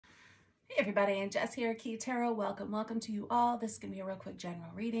everybody, and Jess here, Key Tarot. Welcome to you all. This is going to be a real quick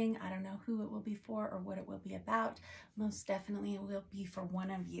general reading. I don't know who it will be for or what it will be about. Most definitely it will be for one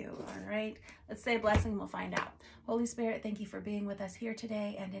of you, all right? Let's say a blessing and we'll find out. Holy Spirit, thank you for being with us here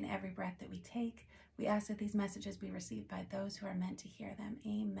today and in every breath that we take. We ask that these messages be received by those who are meant to hear them.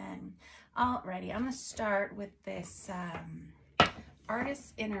 Amen. Alrighty, I'm going to start with this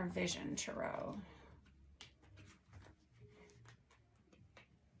Artist's Inner Vision Tarot.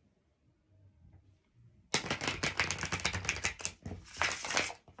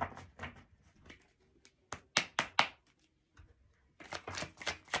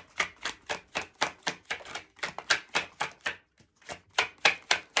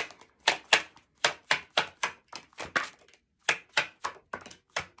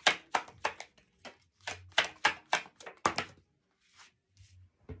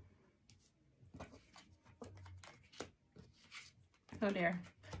 Oh dear.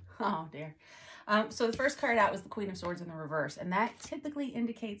 Oh dear. So the first card out was the Queen of Swords in the reverse, and that typically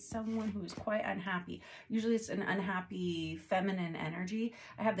indicates someone who is quite unhappy. Usually it's an unhappy feminine energy.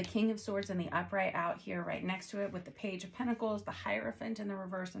 I have the King of Swords in the upright out here right next to it with the Page of Pentacles, the Hierophant in the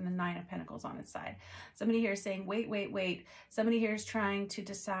reverse, and the Nine of Pentacles on its side. Somebody here is saying, wait. Somebody here is trying to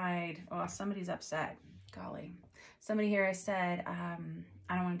decide. Oh, somebody's upset. Golly. Somebody here has said, I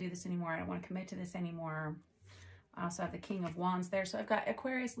don't want to do this anymore. I don't want to commit to this anymore. I also have the King of Wands there. So I've got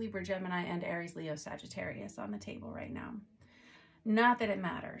Aquarius, Libra, Gemini, and Aries, Leo, Sagittarius on the table right now. Not that it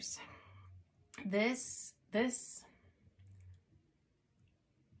matters.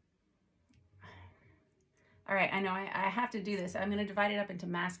 All right, I know I have to do this. I'm going to divide it up into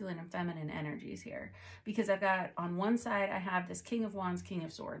masculine and feminine energies here, because I've got on one side, I have this King of Wands, King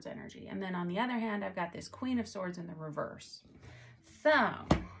of Swords energy. And then on the other hand, I've got this Queen of Swords in the reverse. So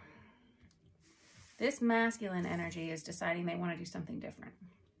this masculine energy is deciding they want to do something different.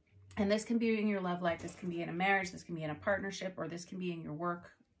 And this can be in your love life, this can be in a marriage, this can be in a partnership, or this can be in your work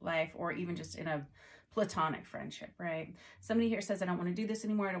life, or even just in a platonic friendship, right? Somebody here says, I don't want to do this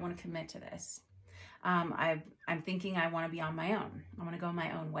anymore. I don't want to commit to this. I'm thinking I want to be on my own. I want to go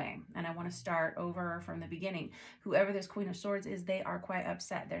my own way. And I want to start over from the beginning. Whoever this Queen of Swords is, they are quite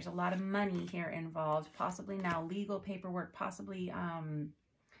upset. There's a lot of money here involved, possibly now legal paperwork, possibly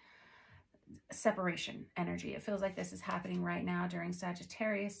separation energy. It feels like this is happening right now during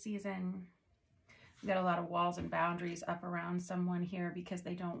Sagittarius season. We've got a lot of walls and boundaries up around someone here because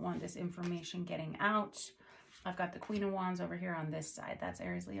they don't want this information getting out. I've got the Queen of Wands over here on this side. That's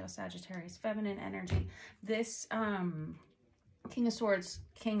Aries, Leo, Sagittarius, feminine energy. This King of Swords,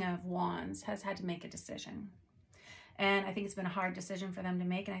 King of Wands has had to make a decision. And I think it's been a hard decision for them to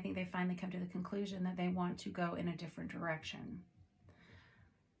make. And I think they finally come to the conclusion that they want to go in a different direction.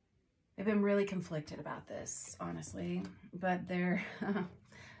 They've been really conflicted about this, honestly, but they're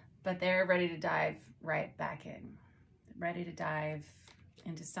ready to dive right back in, ready to dive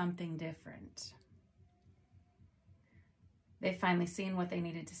into something different. They've finally seen what they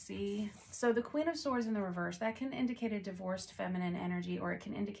needed to see. So the Queen of Swords in the reverse, that can indicate a divorced feminine energy, or it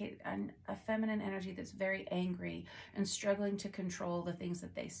can indicate a feminine energy that's very angry and struggling to control the things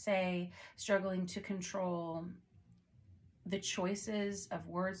that they say, struggling to control the choices of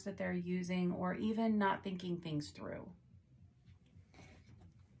words that they're using, or even not thinking things through.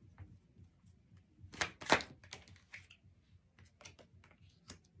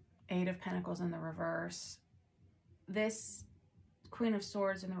 Eight of Pentacles in the reverse. This Queen of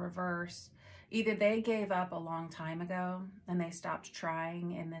Swords in the reverse, either they gave up a long time ago and they stopped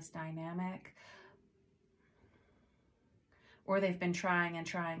trying in this dynamic, or they've been trying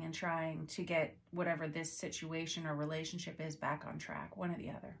to get whatever this situation or relationship is back on track, one or the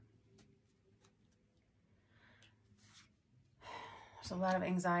other. There's a lot of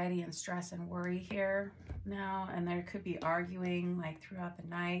anxiety and stress and worry here now, and there could be arguing like throughout the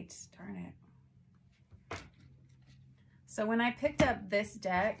night. Darn it. So when I picked up this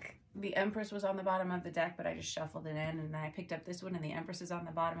deck, the Empress was on the bottom of the deck, but I just shuffled it in, and then I picked up this one, and the Empress is on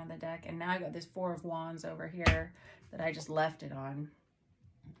the bottom of the deck, and now I got this Four of Wands over here that I just left it on.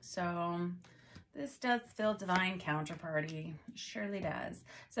 So this does feel divine counterparty. It surely does.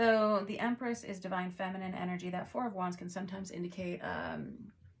 So the Empress is divine feminine energy. That Four of Wands can sometimes indicate a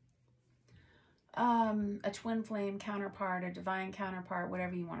twin flame counterpart, a divine counterpart,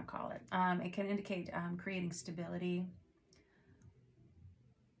 whatever you want to call it. It can indicate creating stability.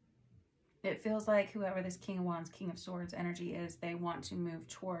 It feels like whoever this King of Wands, King of Swords energy is, they want to move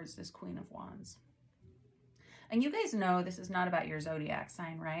towards this Queen of Wands. And you guys know this is not about your zodiac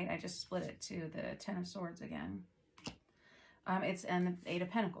sign, right? I just split it to the Ten of Swords again. And the Eight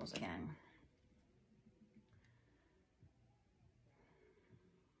of Pentacles again.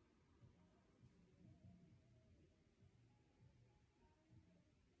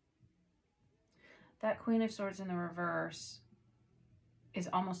 That Queen of Swords in the reverse is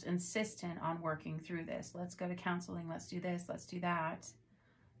almost insistent on working through this. Let's go to counseling. Let's do this. Let's do that.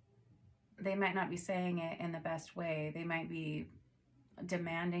 They might not be saying it in the best way. They might be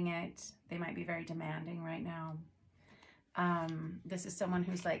demanding it. They might be very demanding right now. This is someone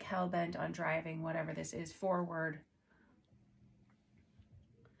who's like hell-bent on driving whatever this is forward.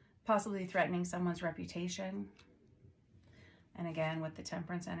 Possibly threatening someone's reputation. And again, with the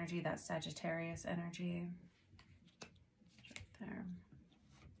Temperance energy, that's Sagittarius energy. Right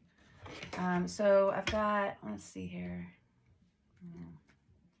there. So I've got, let's see here.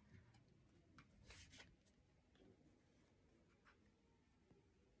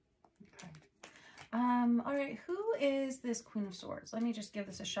 Okay. All right, who is this Queen of Swords? Let me just give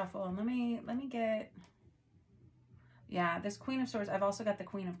this a shuffle and let me get, yeah, this Queen of Swords. I've also got the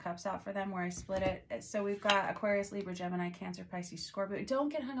Queen of Cups out for them where I split it. So we've got Aquarius, Libra, Gemini, Cancer, Pisces, Scorpio. Don't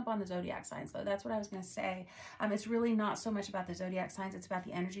get hung up on the zodiac signs though. That's what I was going to say. It's really not so much about the zodiac signs. It's about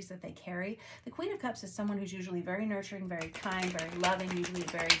the energies that they carry. The Queen of Cups is someone who's usually very nurturing, very kind, very loving, usually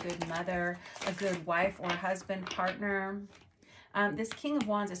a very good mother, a good wife or husband, partner. This King of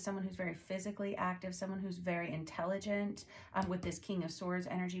Wands is someone who's very physically active, someone who's very intelligent, with this King of Swords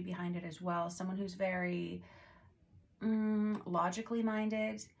energy behind it as well. Someone who's very logically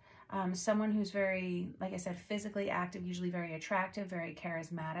minded, someone who's very, like I said, physically active, usually very attractive, very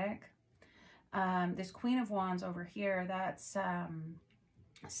charismatic. This Queen of Wands over here, that's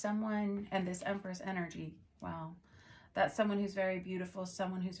someone, and this Empress energy, wow, that's someone who's very beautiful,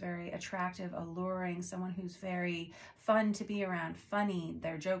 someone who's very attractive, alluring, someone who's very fun to be around, funny.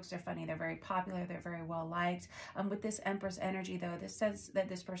 Their jokes are funny. They're very popular. They're very well liked. With this Empress energy, though, this says that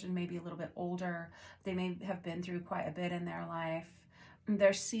this person may be a little bit older. They may have been through quite a bit in their life.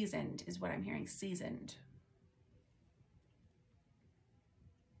 They're seasoned, is what I'm hearing, seasoned.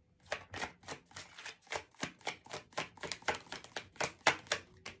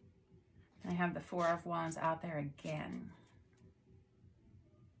 I have the Four of Wands out there again.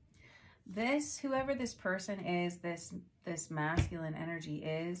 This, whoever this person is, this masculine energy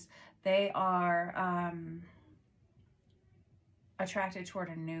is, they are attracted toward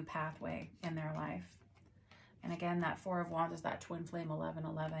a new pathway in their life. And again, that Four of Wands is that twin flame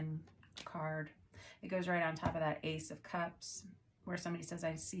 1111 card. It goes right on top of that Ace of Cups, where somebody says,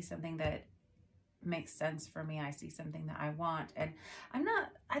 I see something that makes sense for me. I see something that I want. And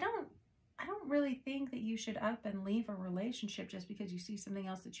I don't really think that you should up and leave a relationship just because you see something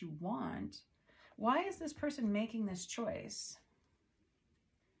else that you want. Why is this person making this choice?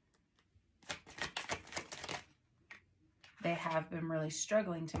 They have been really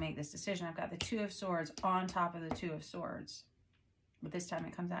struggling to make this decision. I've got the Two of Swords on top of the Two of Swords, but this time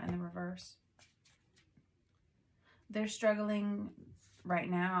it comes out in the reverse. They're struggling right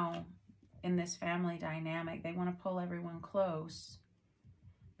now in this family dynamic. They want to pull everyone close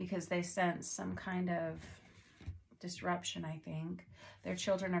because they sense some kind of disruption, I think. Their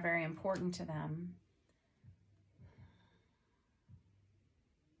children are very important to them.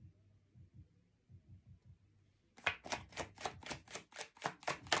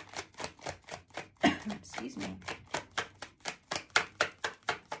 Excuse me.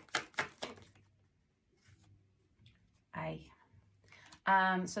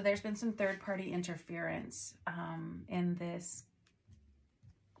 So there's been some third-party interference in this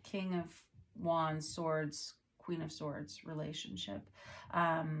King of Wands, Swords, Queen of Swords relationship.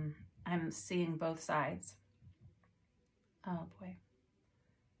 I'm seeing both sides. Oh boy.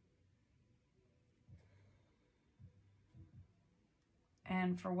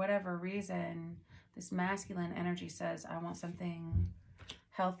 And for whatever reason, this masculine energy says, I want something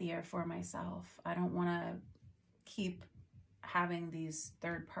healthier for myself. I don't want to keep having these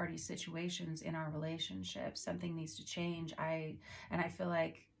third-party situations in our relationship. Something needs to change. And I feel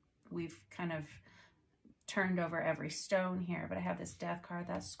like we've kind of turned over every stone here, but I have this Death card.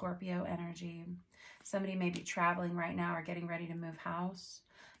 That's Scorpio energy. Somebody may be traveling right now or getting ready to move house.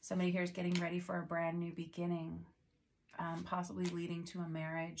 Somebody here is getting ready for a brand new beginning, possibly leading to a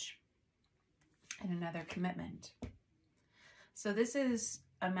marriage and another commitment. So this is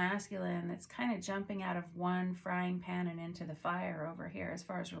a masculine that's kind of jumping out of one frying pan and into the fire over here as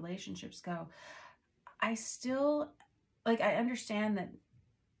far as relationships go. I still, like, I understand that,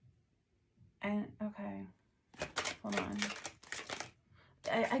 and okay, hold on.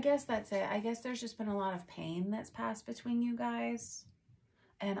 I guess that's it. I guess there's just been a lot of pain that's passed between you guys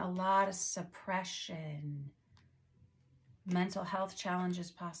and a lot of suppression, mental health challenges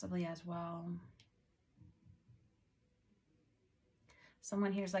possibly as well.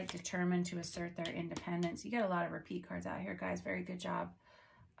 Someone here's like determined to assert their independence. You get a lot of repeat cards out here, guys. Very good job.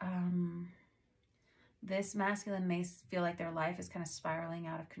 This masculine may feel like their life is kind of spiraling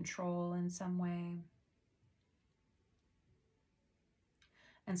out of control in some way.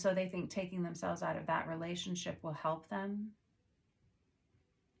 And so they think taking themselves out of that relationship will help them.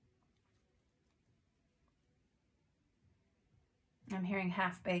 I'm hearing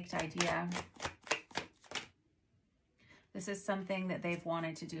half-baked idea. This is something that they've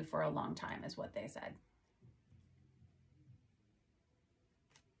wanted to do for a long time, is what they said.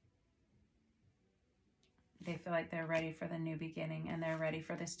 They feel like they're ready for the new beginning, and they're ready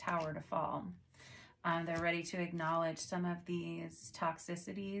for this tower to fall. They're ready to acknowledge some of these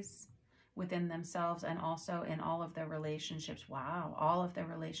toxicities within themselves and also in all of their relationships. Wow, all of the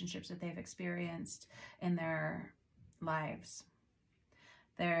relationships that they've experienced in their lives.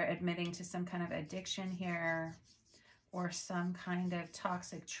 They're admitting to some kind of addiction here or some kind of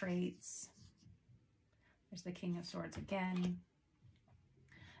toxic traits. There's the King of Swords again.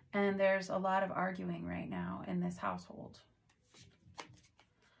 And there's a lot of arguing right now in this household.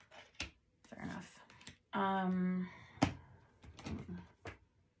 Fair enough.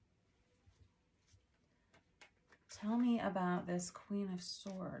 Tell me about this Queen of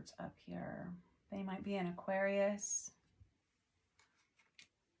Swords up here. They might be an Aquarius.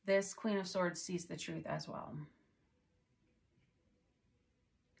 This Queen of Swords sees the truth as well.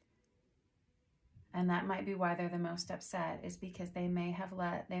 And that might be why they're the most upset, is because they may have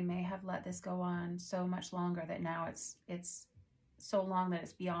let this go on so much longer that now it's so long that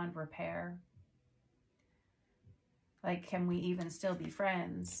it's beyond repair. Like, can we even still be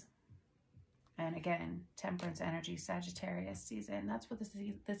friends? And again, Temperance energy, Sagittarius season. That's what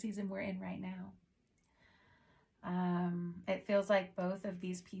the season we're in right now. It feels like both of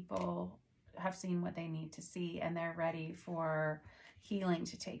these people have seen what they need to see, and they're ready for healing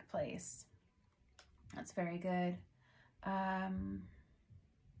to take place. That's very good.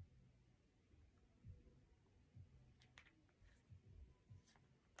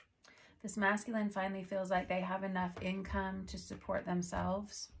 This masculine finally feels like they have enough income to support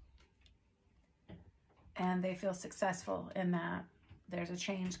themselves. And they feel successful in that. There's a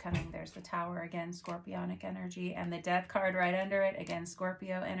change coming. There's the Tower again, Scorpionic energy. And the Death card right under it, again,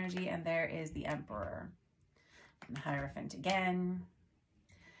 Scorpio energy. And there is the Emperor. And the Hierophant again.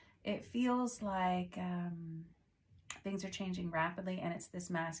 It feels like things are changing rapidly, and it's this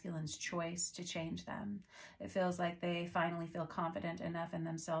masculine's choice to change them. It feels like they finally feel confident enough in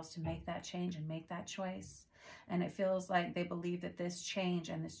themselves to make that change and make that choice. And it feels like they believe that this change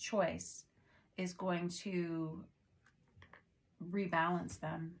and this choice is going to rebalance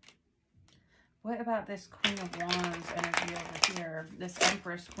them. What about this Queen of Wands energy over here? This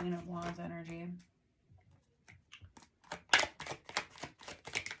Empress Queen of Wands energy.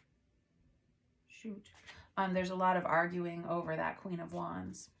 Shoot. There's a lot of arguing over that Queen of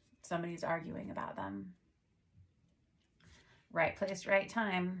Wands. Somebody's arguing about them. Right place, right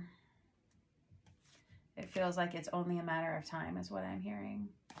time. It feels like it's only a matter of time is what I'm hearing.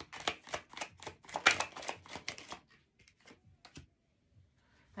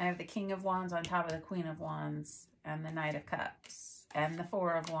 I have the King of Wands on top of the Queen of Wands and the Knight of Cups and the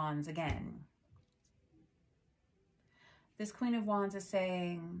Four of Wands again. This Queen of Wands is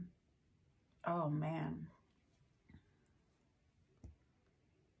saying, oh man,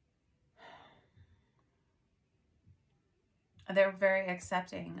 they're very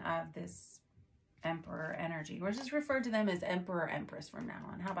accepting of this Emperor energy. We're just referred to them as Emperor, Empress from now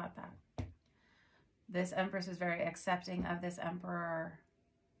on. How about that? This Empress is very accepting of this Emperor,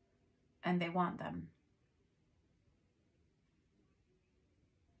 and they want them.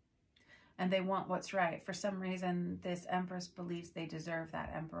 And they want what's right. For some reason, this Empress believes they deserve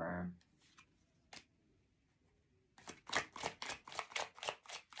that Emperor.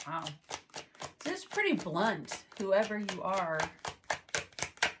 Wow. This is pretty blunt, whoever you are.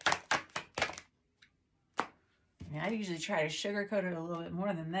 I mean, I usually try to sugarcoat it a little bit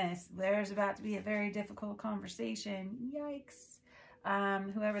more than this. There's about to be a very difficult conversation. Yikes.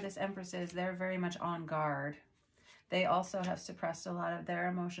 Whoever this Empress is, they're very much on guard. They also have suppressed a lot of their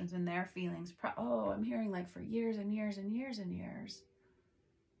emotions and their feelings. Oh, I'm hearing like for years and years and years and years.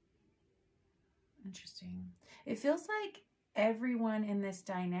 Interesting. It feels like everyone in this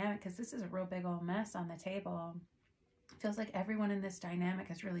dynamic, because this is a real big old mess on the table, it feels like everyone in this dynamic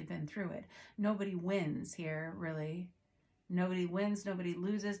has really been through it. Nobody wins here, really. Nobody wins, nobody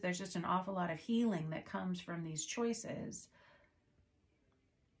loses. There's just an awful lot of healing that comes from these choices.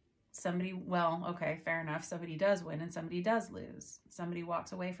 Somebody, well, okay, fair enough. Somebody does win and somebody does lose. Somebody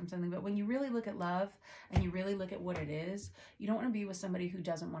walks away from something. But when you really look at love and you really look at what it is, you don't want to be with somebody who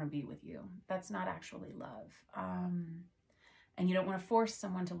doesn't want to be with you. That's not actually love. And you don't want to force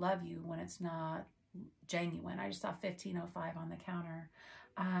someone to love you when it's not genuine. I just saw 1505 on the counter.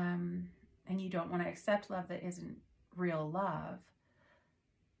 And you don't want to accept love that isn't real love.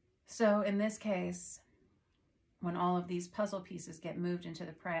 So in this case, when all of these puzzle pieces get moved into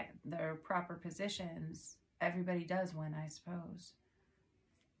their proper positions, everybody does win, I suppose.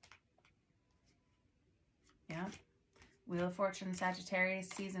 Yeah. Wheel of Fortune, Sagittarius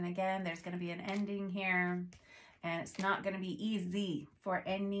season again. There's going to be an ending here, and it's not going to be easy for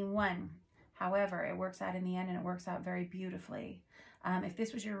anyone. However, it works out in the end, and it works out very beautifully. If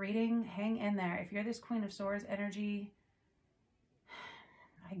this was your reading, hang in there. If you're this Queen of Swords energy,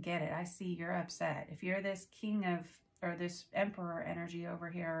 I get it. I see you're upset. If you're this King of, or this Emperor energy over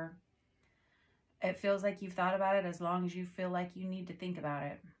here, it feels like you've thought about it as long as you feel like you need to think about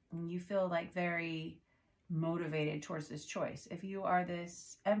it. And you feel like very motivated towards this choice. If you are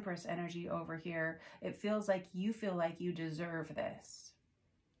this Empress energy over here, it feels like you feel like you deserve this.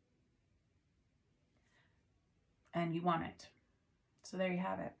 And you want it. So there you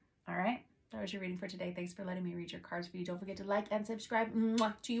have it. All right. That was your reading for today. Thanks for letting me read your cards for you. Don't forget to like and subscribe.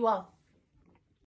 Mwah, to you all.